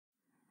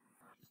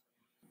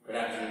Good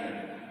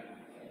afternoon.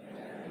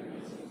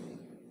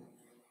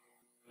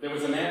 There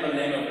was a man by the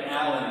name of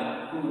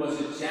Alan who was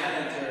a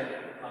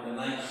janitor on the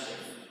night shift.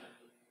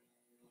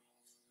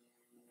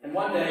 And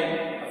one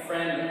day, a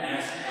friend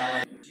asked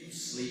Alan, "Do you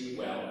sleep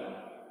well?"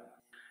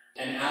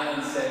 And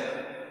Alan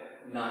said,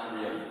 "Not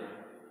really.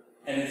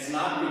 And it's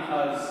not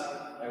because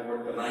I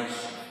work the night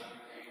shift.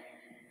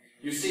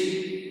 You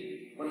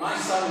see, when my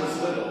son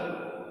was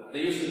little,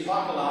 they used to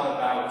talk a lot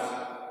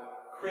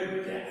about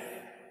crib death.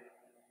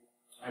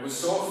 I was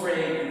so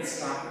afraid he'd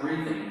stop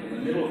breathing in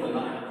the middle of the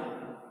night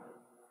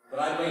that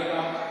I'd wake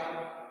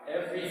up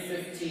every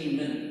 15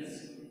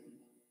 minutes.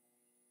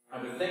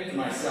 I would think to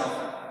myself,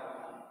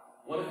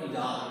 what if he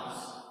dies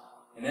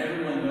and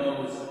everyone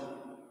knows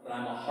that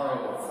I'm a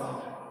horrible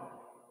father?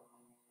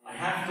 I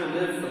have to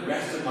live the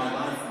rest of my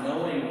life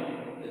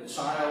knowing the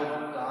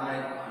child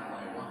died on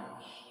my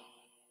watch."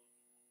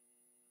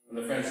 And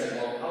the friend said,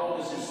 "Well, how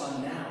old is your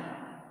son now?"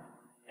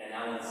 And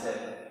Alan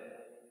said,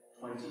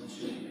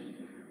 22.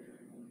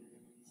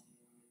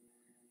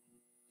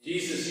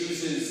 Jesus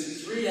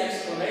uses 3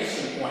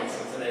 exclamation points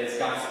in today's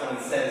gospel and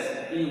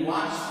says, "Be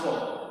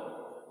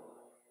watchful,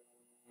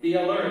 be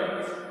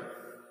alert."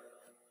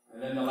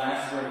 And then the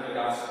last word of the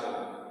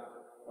gospel,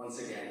 once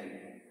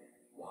again,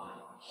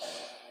 watch.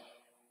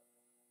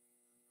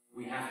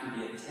 We have to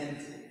be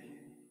attentive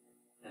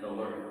and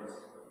alert.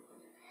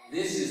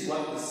 This is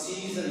what the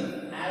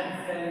season of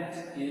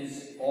Advent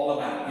is all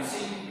about. You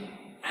see,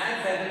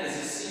 Advent is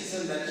a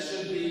season that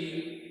should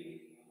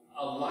be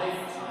a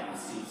lifetime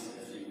season,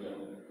 if you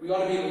will. We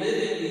ought to be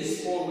living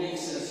these 4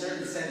 weeks, in a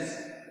certain sense,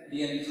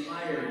 the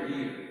entire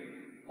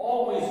year.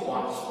 Always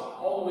watchful,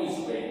 always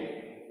waiting.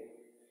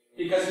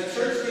 Because the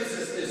church gives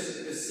us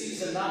this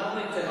season not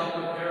only to help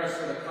prepare us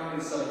for the coming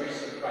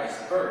celebration of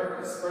Christ's birth,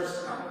 his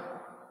first coming,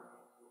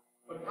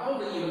 but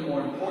probably even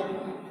more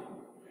importantly,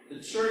 the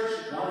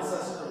church wants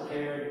us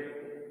prepared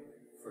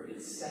for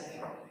his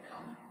second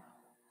coming.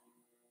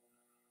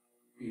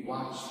 Be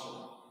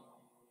watchful,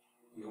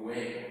 be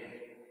awake,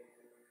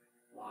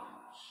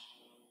 watch.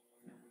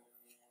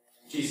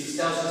 Jesus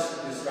tells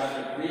us this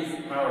rather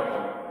brief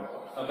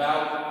parable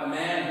about a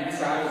man who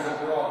travels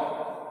abroad.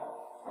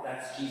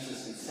 That's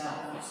Jesus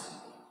himself.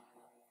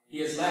 He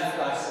has left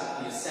us at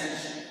the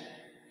ascension.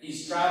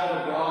 He's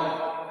traveled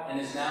abroad and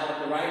is now at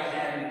the right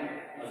hand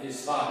of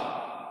his Father,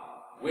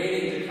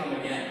 waiting to come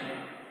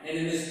again. And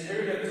in this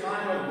period of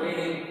time of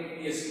waiting,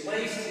 he has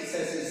placed, he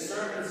says, his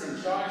servants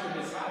in charge of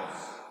his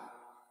house.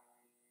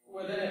 Who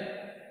are they?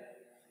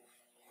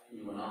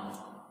 You and I.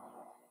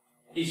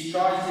 He's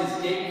charged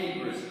his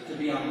gatekeepers to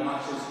be on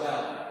watch as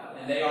well.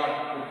 And they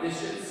are the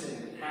bishops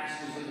and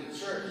pastors of the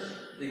church,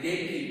 the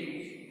gatekeepers,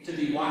 to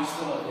be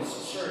watchful of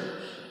his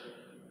church.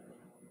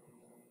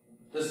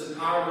 Does the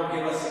parable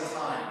give us a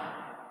time?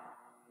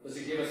 Does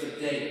it give us a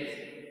date?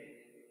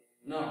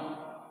 No.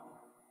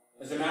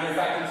 As a matter of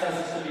fact, it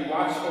tells us to be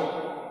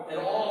watchful at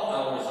all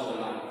hours of the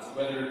night,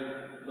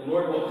 whether the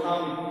Lord will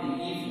come in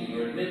the evening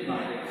or at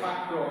midnight, at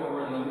cockcrow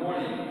or in the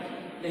morning.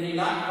 Can he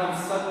not come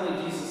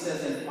suddenly, Jesus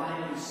says, and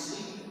find you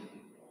sleeping?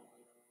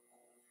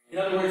 In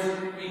other words,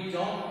 we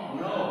don't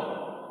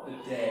know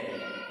the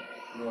day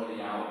nor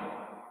the hour.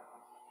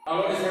 Our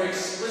Lord is very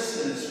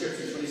explicit in the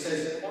Scriptures when he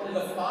says, only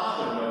the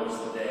Father knows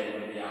the day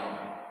nor the hour.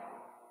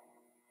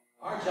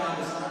 Our job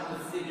is not to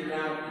figure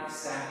out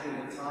exactly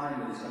the time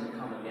that he's going to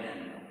come again.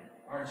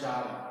 Our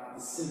job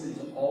is simply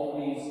to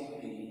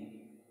always be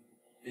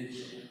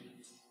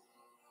vigilant.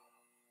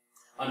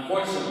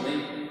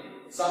 Unfortunately,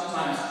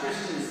 sometimes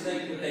Christians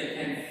think that they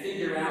can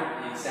figure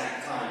out the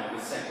exact time of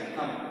his second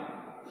coming.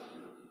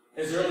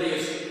 As early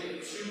as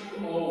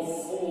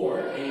 204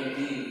 AD,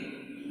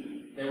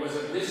 there was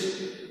a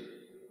bishop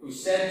who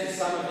said to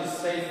some of his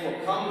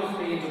faithful, "Come with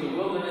me into the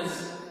wilderness,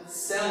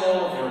 sell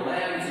all of your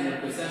lands and your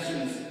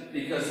possessions,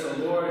 because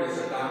the Lord is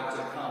about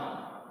to come."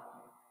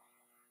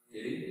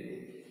 Did he?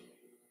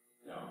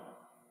 No.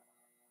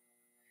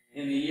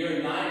 In the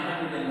year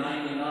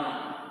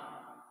 999,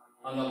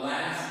 on the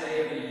last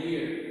day of the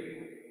year,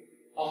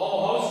 a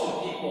whole host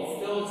of people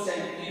filled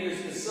St.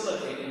 Peter's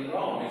Basilica in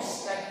Rome,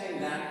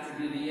 expecting that to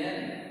be the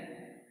end.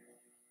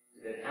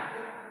 Did it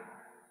happen?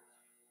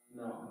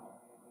 No.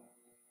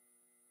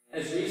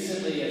 As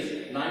recently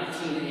as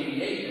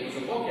 1988, there was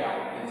a book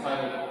out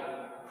entitled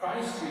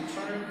Christ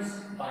Returns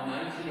by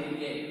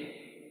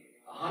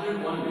 1988,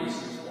 101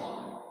 Reasons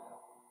Why.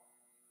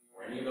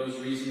 Were any of those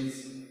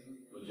reasons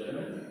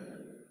legitimate?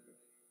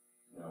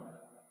 No.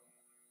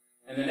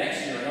 And the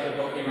next year, another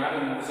book came out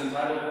and it was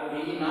entitled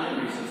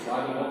 89 Reasons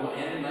Why the World Will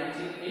End in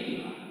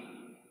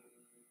 1989.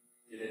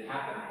 Did it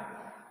happen?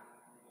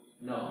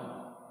 No.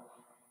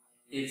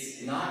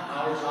 It's not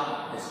our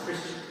job as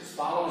Christians, as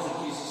followers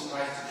of Jesus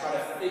Christ, to try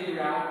to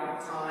figure out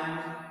the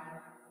time,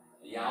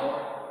 the hour,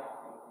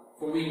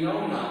 for we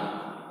know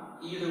not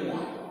either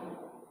one.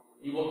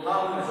 He will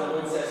come, as our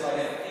Lord says, like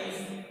a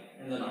thief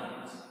in the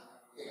night.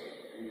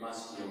 We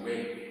must be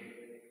awake.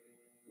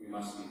 We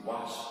must be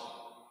watchful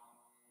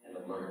and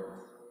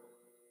alert.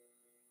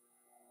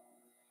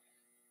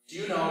 Do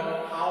you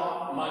know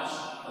how much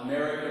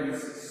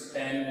Americans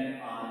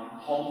spend on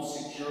home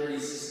security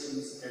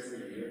systems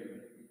every year?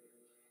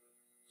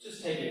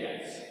 Just take a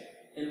guess.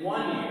 In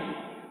 1 year,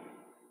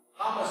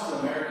 how much do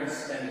Americans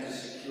spend to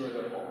secure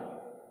their home?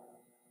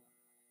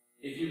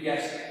 If you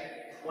guessed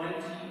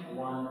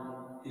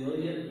 $21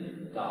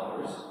 billion,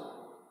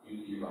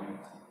 you'd be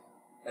right.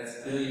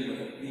 That's billion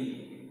with a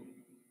B.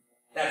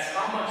 That's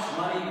how much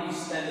money we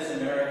spend as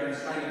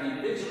Americans trying to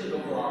be vigilant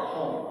over our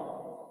home,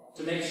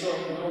 to make sure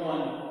no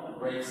one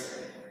breaks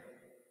it,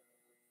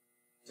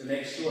 to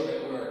make sure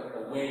that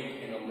we're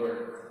awake and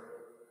alert.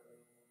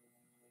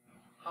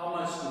 How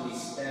much do we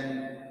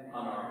spend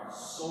on our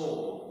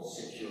soul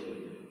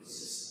security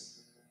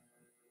system?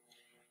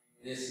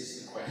 This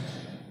is the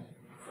question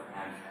for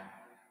Advent.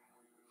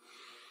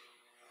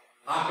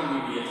 How can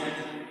we be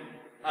attentive?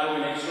 How do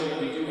we make sure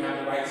that we do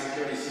have the right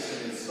security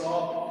system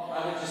installed?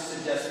 I would just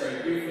suggest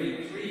very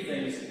briefly 3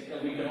 things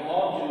that we can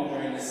all do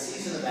during the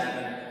season of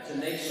Advent to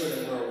make sure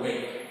that we're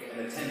awake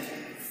and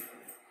attentive.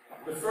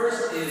 The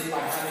first is by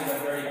having a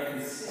very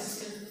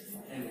consistent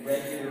and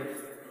regular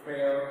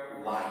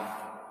prayer life.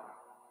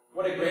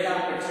 What a great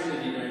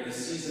opportunity during the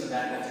season of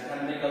Advent to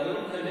kind of make a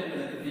little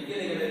commitment at the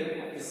beginning of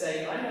it to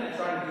say, I'm going to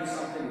try to do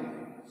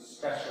something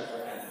special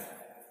for Advent.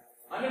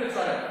 I'm going to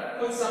try to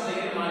put something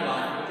in my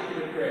life, a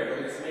particular prayer,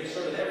 whether it's to make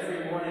sure that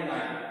every morning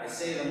I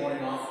say the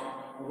morning offering,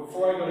 or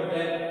before I go to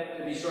bed,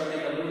 to be sure I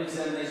make a little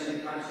examination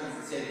of conscience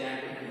and say the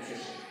act of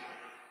contrition.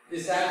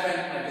 This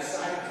Advent, I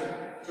decided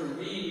to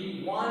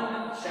read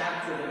 1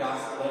 chapter of the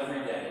Gospel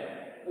every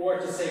day, or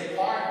to say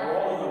part or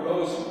all of the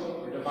Rosary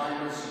or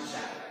Divine Mercy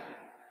chapter.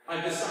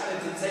 I've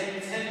decided to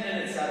take 10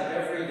 minutes out of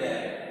every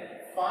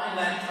day, find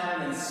that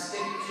time and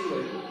stick to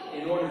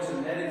it in order to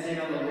meditate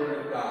on the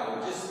Word of God,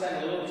 or just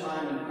spend a little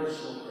time in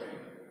personal prayer.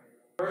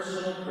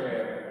 Personal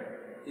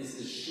prayer is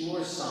the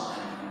sure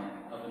sign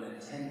of an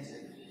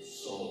attentive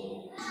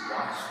soul, is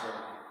watchful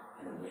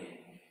and awake.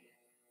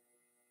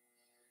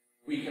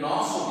 We can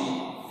also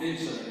be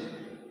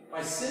vigilant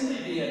by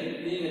simply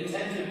being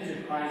attentive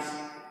to Christ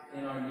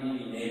in our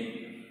needy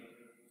neighbor.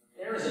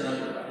 There is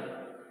another way.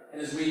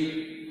 And as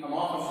we come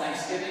off of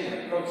Thanksgiving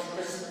and approach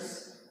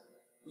Christmas,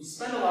 we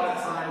spend a lot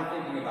of time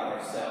thinking about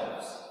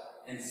ourselves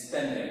and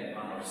spending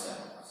on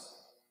ourselves.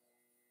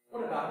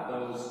 What about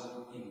those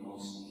in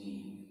most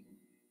need?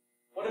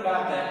 What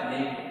about that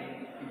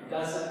neighbor who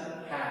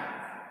doesn't have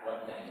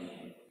what they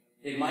need?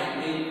 They might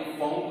need a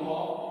phone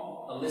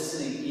call, a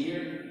listening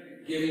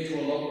ear, giving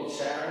to a local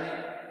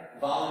charity,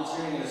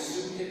 volunteering in a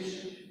soup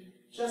kitchen,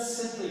 just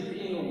simply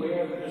being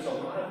aware that there's a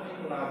lot of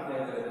people out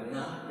there that have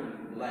not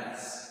been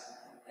blessed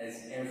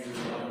as every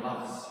one of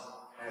us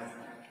has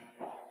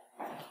been.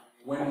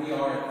 When we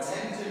are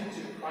attentive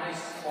to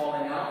Christ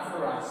calling out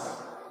for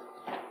us,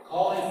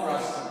 calling for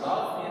us to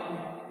love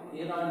Him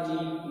in our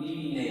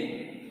needy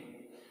neighbor,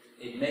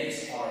 it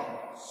makes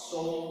our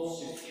soul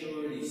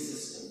security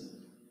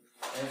system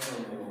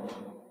ever more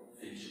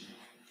vigilant.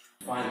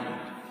 Finally,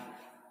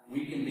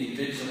 we can be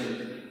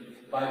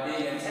vigilant by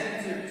being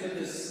attentive to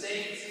the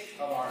state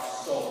of our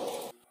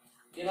soul.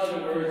 In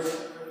other words,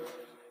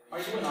 are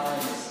you and I in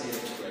the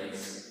state of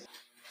grace?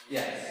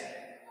 Yes.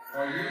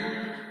 Are you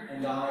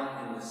and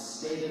I in the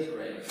state of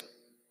grace?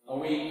 Are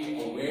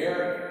we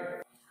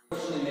aware,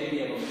 unfortunately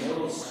maybe of a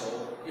mortal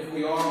soul? If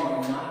we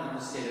are, we're not in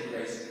the state of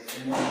grace,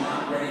 and we're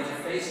not ready to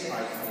face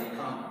Christ when He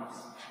comes.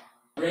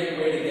 A great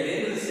way to get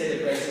into the state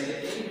of grace and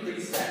to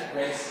increase that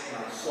grace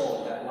in our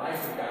soul, that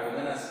life of God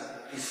within us,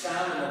 is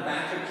found in the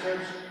back of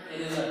church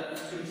and in the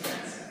 2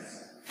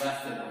 transits,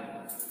 left and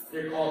right.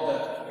 They're called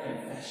the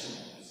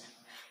confessionals.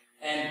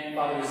 And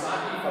Father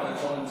Izaki, Father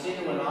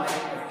Tolentino, and I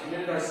have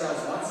committed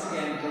ourselves once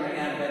again during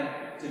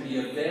Advent to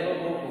be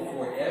available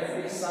before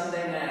every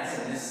Sunday Mass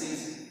in this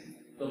season.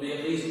 There'll be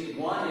at least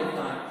 1, if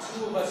not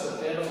 2 of us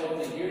available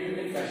to hear your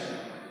confession.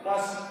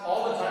 Plus,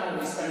 all the time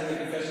we'll be spending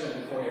the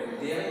confessional before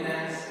every daily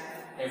Mass,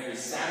 every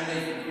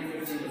Saturday from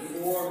 3:15 to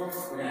 4.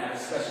 We're going to have a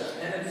special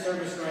penance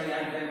service during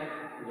Advent.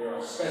 There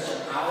are special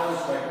hours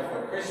right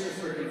before Christmas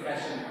for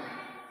confession.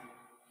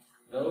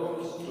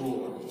 Those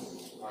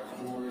doors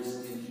are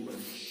doors into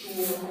a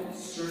sure and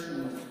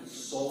certain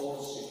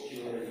soul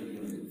security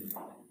unity.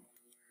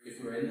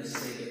 If we're in the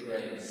state of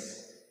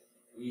grace,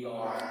 we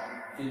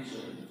are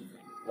vigilant,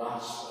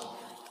 watchful,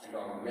 and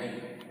are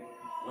ready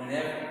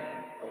whenever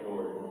the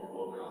Lord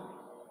will come.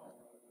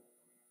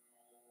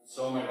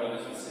 So, my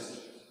brothers and sisters,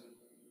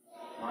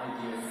 my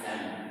dear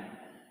family,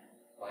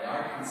 by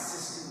our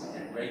consistent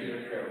and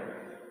regular prayer life,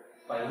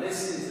 by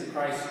listening to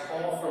Christ's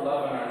call for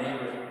love in our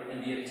neighbor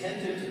and be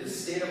attentive to the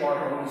state of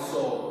our own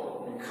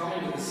soul and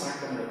coming to the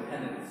sacrament of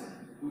penance,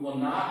 we will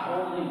not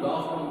only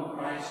welcome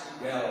Christ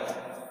well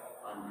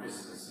on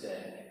Christmas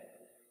Day,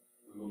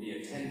 we will be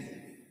attentive